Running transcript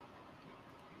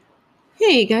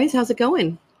Hey guys, how's it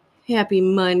going? Happy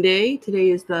Monday.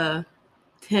 Today is the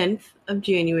 10th of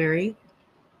January.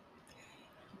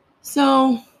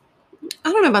 So,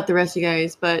 I don't know about the rest of you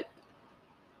guys, but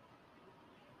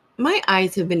my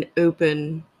eyes have been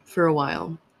open for a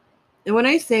while. And when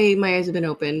I say my eyes have been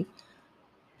open,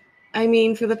 I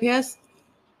mean for the past,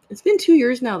 it's been 2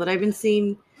 years now that I've been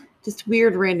seeing just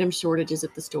weird random shortages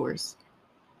at the stores.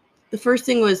 The first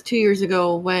thing was 2 years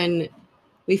ago when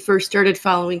we first started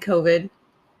following COVID.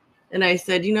 And I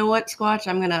said, you know what, Squatch,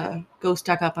 I'm going to go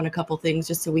stock up on a couple things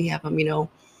just so we have them,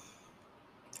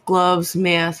 gloves,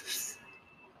 masks,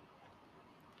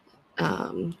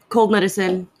 cold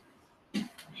medicine,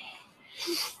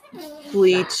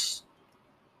 bleach,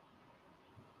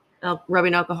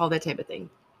 rubbing alcohol, that type of thing.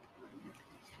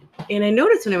 And I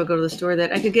noticed when I would go to the store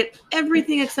that I could get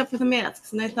everything except for the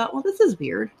masks. And I thought, well, this is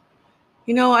weird.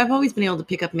 I've always been able to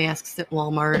pick up masks at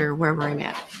Walmart or wherever I'm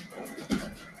at.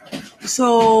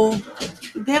 So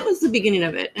that was the beginning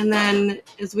of it. And then,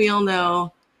 as we all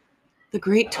know, the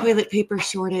great toilet paper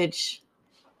shortage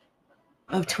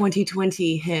of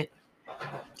 2020 hit.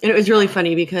 And it was really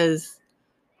funny because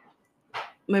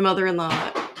my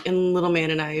mother-in-law and little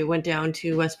man and I went down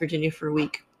to West Virginia for a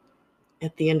week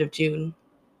at the end of June.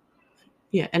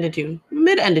 Yeah, end of June,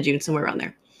 end of June, somewhere around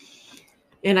there.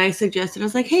 And I suggested, I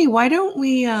was like, hey, why don't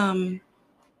we,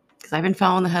 because I've been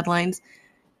following the headlines,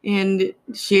 and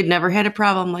she had never had a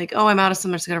problem like, oh, I'm out of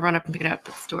something, I'm just going to run up and pick it up at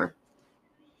the store.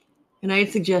 And I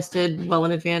had suggested well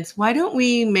in advance, why don't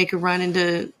we make a run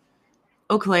into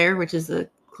Eau Claire, which is the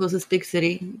closest big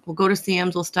city. We'll go to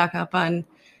Sam's, we'll stock up on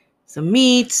some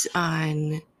meat,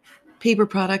 on paper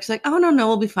products. Like, oh, no,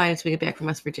 we'll be fine as we get back from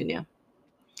West Virginia.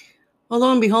 Well,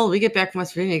 lo and behold, we get back from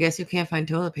West Virginia, guess who can't find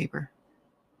toilet paper?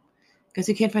 Guess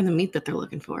who can't find the meat that they're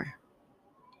looking for?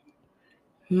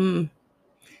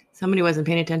 Somebody wasn't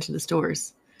paying attention to the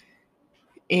stores.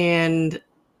 And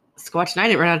Squatch and I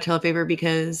didn't run out of toilet paper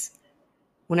because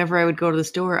whenever I would go to the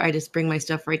store, I just bring my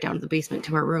stuff right down to the basement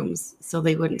to our rooms so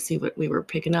they wouldn't see what we were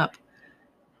picking up.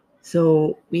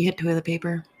 So we had toilet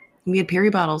paper. We had Perry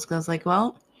bottles because I was like,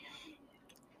 well,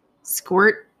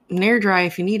 squirt and air dry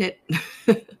if you need it.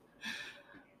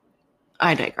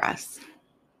 I digress.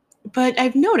 But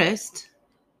I've noticed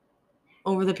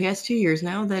over the past 2 years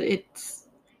now that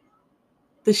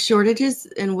the shortages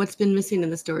and what's been missing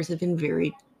in the stores have been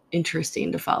very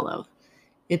interesting to follow.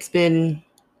 It's been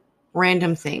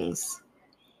random things.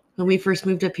 When we first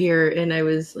moved up here and I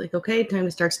was like, okay, time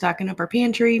to start stocking up our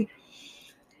pantry,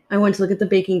 I went to look at the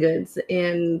baking goods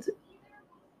and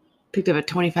picked up a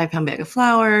 25-pound bag of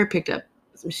flour, picked up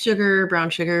some sugar,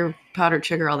 brown sugar, powdered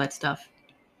sugar, all that stuff.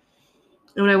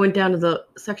 And when I went down to the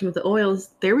section with the oils,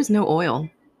 there was no oil.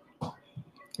 There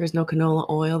was no canola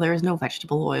oil. There was no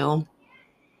vegetable oil.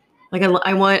 Like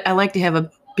I like to have a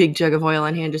big jug of oil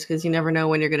on hand just because you never know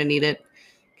when you're going to need it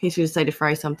in case you decide to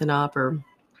fry something up or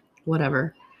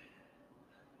whatever.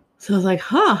 So I was like,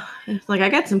 it's like I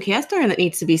got some cast iron that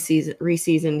needs to be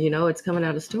re-seasoned. It's coming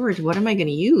out of storage. What am I going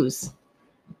to use?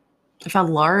 I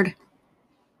found lard.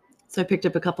 So I picked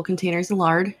up a couple containers of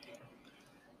lard.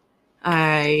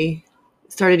 I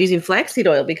started using flaxseed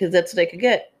oil because that's what I could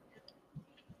get.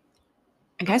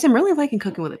 And guys, I'm really liking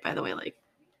cooking with it, by the way. Like,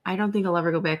 I don't think I'll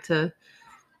ever go back to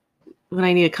when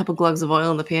I need a couple glugs of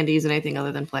oil in the pan to use anything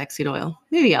other than flaxseed oil.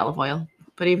 Maybe olive oil.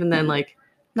 But even then,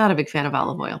 not a big fan of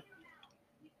olive oil.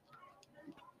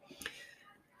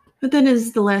 But then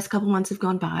as the last couple months have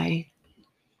gone by,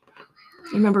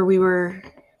 I remember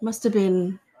must have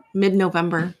been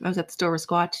mid-November. I was at the store with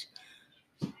Squatch.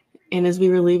 And as we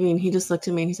were leaving, he just looked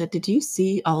at me and he said, did you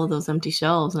see all of those empty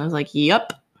shelves? And I was like,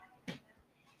 yep.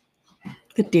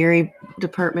 The dairy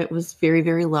department was very,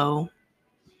 very low.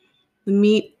 The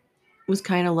meat was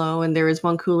kind of low. And there was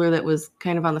one cooler that was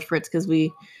kind of on the fritz because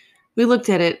we looked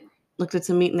at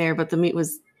some meat in there, but the meat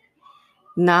was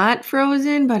not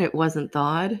frozen, but it wasn't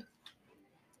thawed.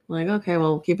 Like, okay,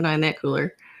 well, keep an eye on that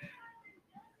cooler.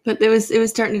 But it was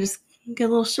starting to just get a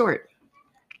little short.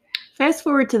 Fast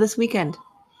forward to this weekend.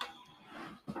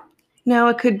 Now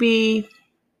it could be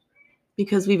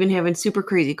because we've been having super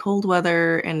crazy cold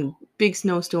weather and big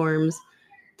snowstorms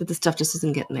that the stuff just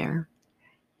isn't getting there.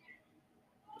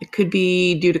 It could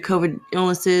be due to COVID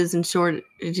illnesses and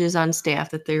shortages on staff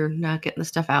that they're not getting the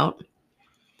stuff out.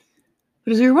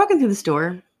 But as we were walking through the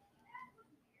store,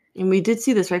 and we did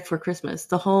see this right before Christmas,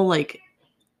 the whole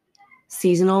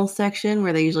seasonal section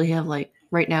where they usually have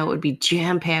right now it would be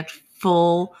jam-packed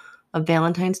full of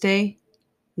Valentine's Day.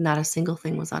 Not a single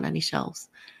thing was on any shelves.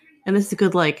 And this is a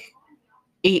good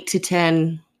 8 to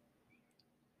 10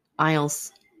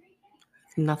 aisles.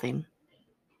 Nothing.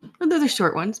 Well, they're the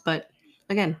short ones, but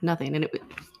again, nothing. And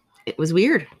It was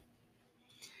weird.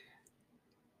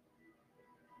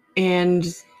 And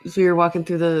as we were walking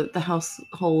through the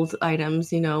household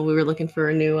items, we were looking for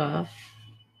a new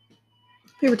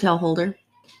paper towel holder.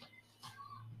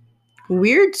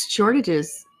 Weird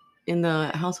shortages in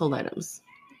the household items.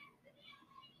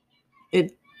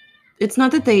 It's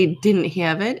not that they didn't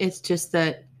have it. It's just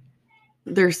that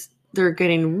they're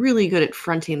getting really good at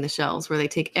fronting the shelves, where they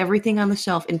take everything on the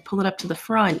shelf and pull it up to the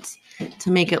front to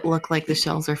make it look like the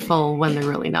shelves are full when they're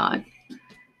really not,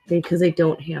 because they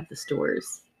don't have the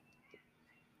stores.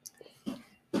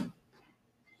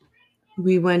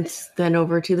 We went then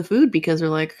over to the food because we're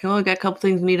like, oh, I got a couple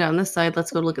things we need on this side.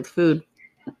 Let's go look at the food.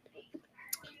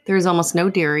 There's almost no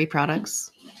dairy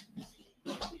products.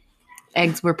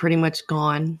 Eggs were pretty much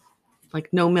gone. Like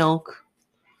no milk.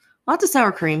 Lots of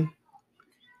sour cream.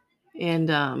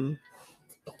 And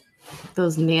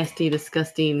those nasty,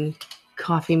 disgusting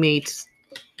Coffee Mate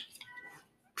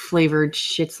flavored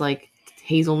shits like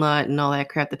hazelnut and all that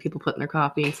crap that people put in their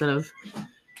coffee instead of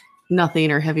nothing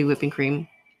or heavy whipping cream.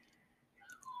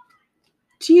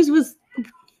 Cheese was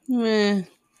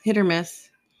hit or miss.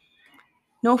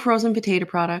 No frozen potato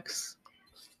products.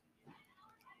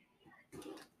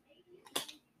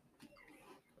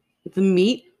 The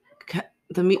meat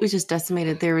was just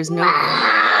decimated. There was no...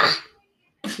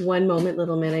 One moment,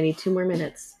 little man. I need 2 more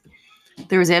minutes.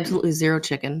 There was absolutely zero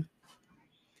chicken.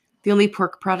 The only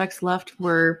pork products left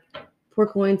were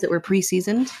pork loins that were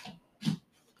pre-seasoned.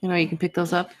 You can pick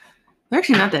those up. They're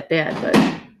actually not that bad, but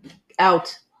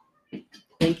out.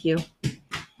 Thank you.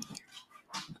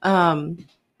 The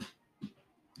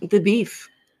beef.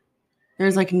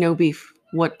 There's like no beef.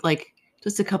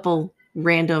 Just a couple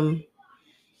random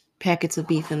packets of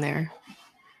beef in there.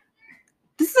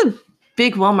 This is a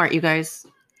big Walmart, you guys.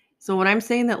 So when I'm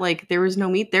saying that there was no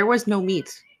meat, there was no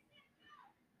meat.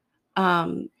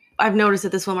 I've noticed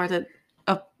at this Walmart that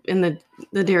up in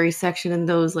the dairy section and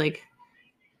those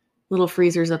little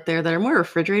freezers up there that are more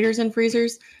refrigerators than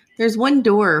freezers, there's one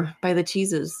door by the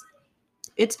cheeses.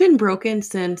 It's been broken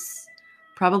since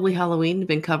probably Halloween,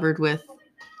 been covered with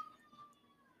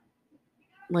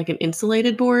an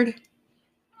insulated board.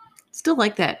 Still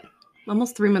like that,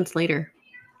 almost 3 months later.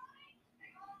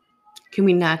 Can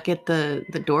we not get the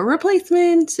door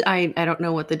replacement? I don't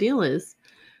know what the deal is.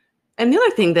 And the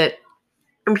other thing that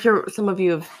I'm sure some of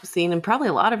you have seen, and probably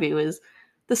a lot of you, is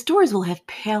the stores will have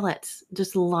pallets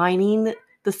just lining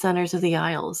the centers of the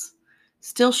aisles,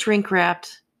 still shrink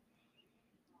wrapped,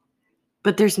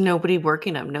 but there's nobody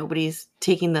working them. Nobody's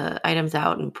taking the items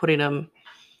out and putting them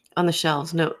on the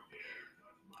shelves. No.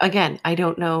 Again, I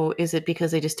don't know. Is it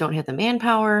because they just don't have the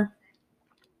manpower?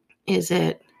 Is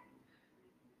it...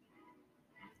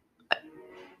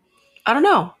 I don't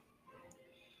know.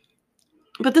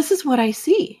 But this is what I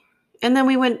see. And then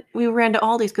we ran to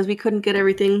Aldi's because we couldn't get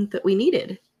everything that we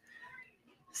needed.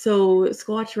 So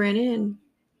Squatch ran in.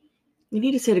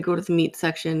 We just had to go to the meat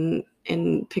section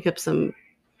and pick up some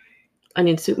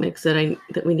onion soup mix that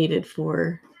we needed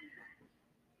for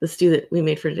the stew that we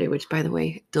made for today, which, by the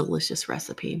way, delicious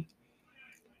recipe.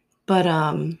 But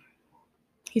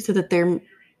he said that their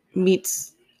meat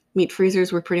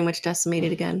freezers were pretty much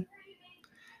decimated again.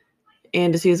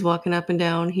 And as he was walking up and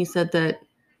down, he said that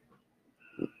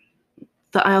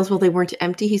the aisles, while they weren't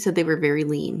empty, he said they were very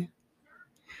lean.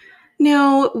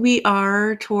 Now, we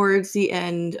are towards the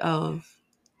end of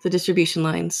the distribution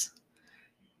lines.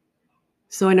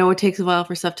 So I know it takes a while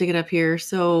for stuff to get up here.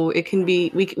 So it can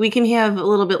be, we can have a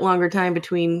little bit longer time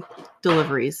between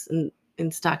deliveries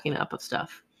and stocking up of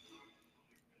stuff.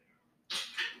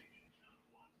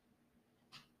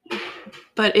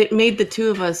 But it made the two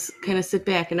of us kind of sit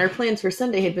back. And our plans for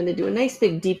Sunday had been to do a nice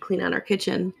big deep clean on our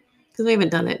kitchen, because we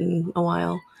haven't done it in a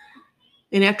while.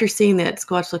 And after seeing that,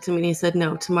 Squatch looked at me and he said,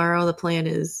 no, tomorrow the plan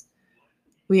is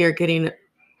we are getting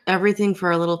everything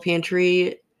for our little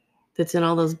pantry that's in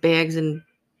all those bags and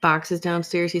boxes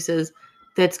downstairs. He says,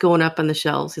 that's going up on the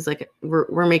shelves. He's like,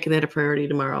 we're making that a priority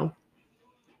tomorrow.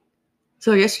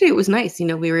 So yesterday it was nice.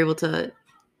 We were able to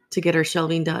get our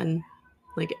shelving done.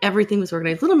 Everything was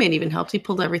organized. Little man even helped. He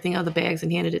pulled everything out of the bags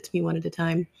and handed it to me one at a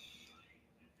time.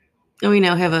 And we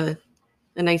now have a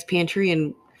nice pantry,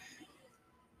 and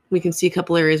we can see a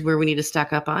couple areas where we need to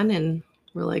stock up on, and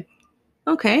we're like,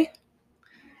 okay.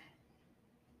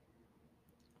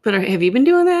 But have you been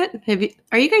doing that?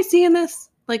 Are you guys seeing this?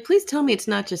 Please tell me it's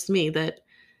not just me, that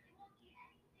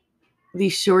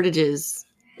these shortages,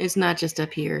 it's not just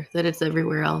up here, that it's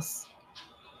everywhere else.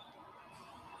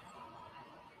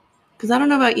 Because I don't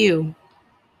know about you,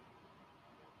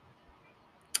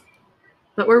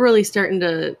 but we're really starting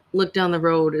to look down the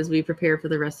road as we prepare for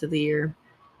the rest of the year.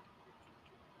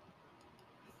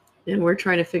 And we're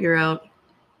trying to figure out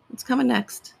what's coming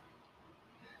next.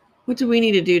 What do we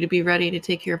need to do to be ready to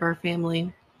take care of our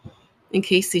family in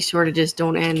case these shortages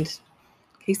don't end,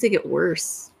 in case they get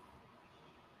worse?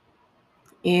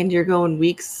 And you're going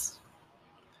weeks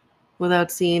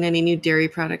without seeing any new dairy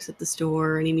products at the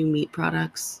store, any new meat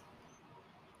products.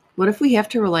 What if we have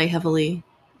to rely heavily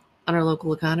on our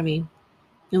local economy,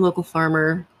 your local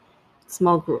farmer,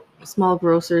 small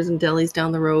grocers and delis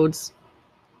down the roads?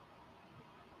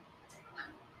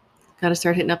 Got to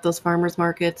start hitting up those farmers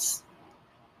markets,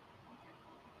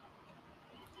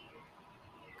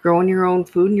 growing your own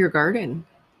food in your garden.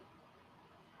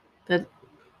 That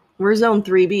we're zone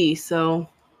 3B, so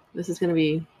this is going to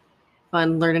be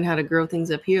fun learning how to grow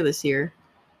things up here this year.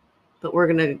 But we're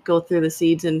going to go through the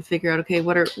seeds and figure out, okay,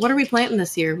 what are we planting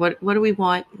this year? What do we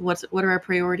want? What are our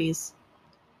priorities?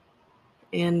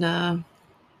 And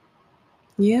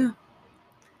yeah,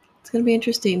 it's going to be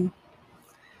interesting.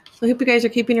 So I hope you guys are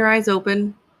keeping your eyes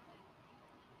open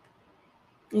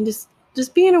and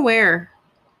just being aware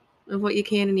of what you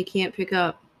can and you can't pick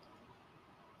up.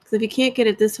 Because if you can't get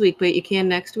it this week, but you can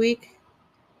next week,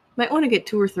 you might want to get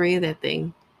 2 or 3 of that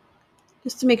thing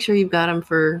just to make sure you've got them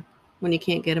for when you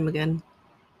can't get them again.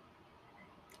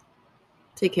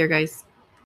 Take care, guys.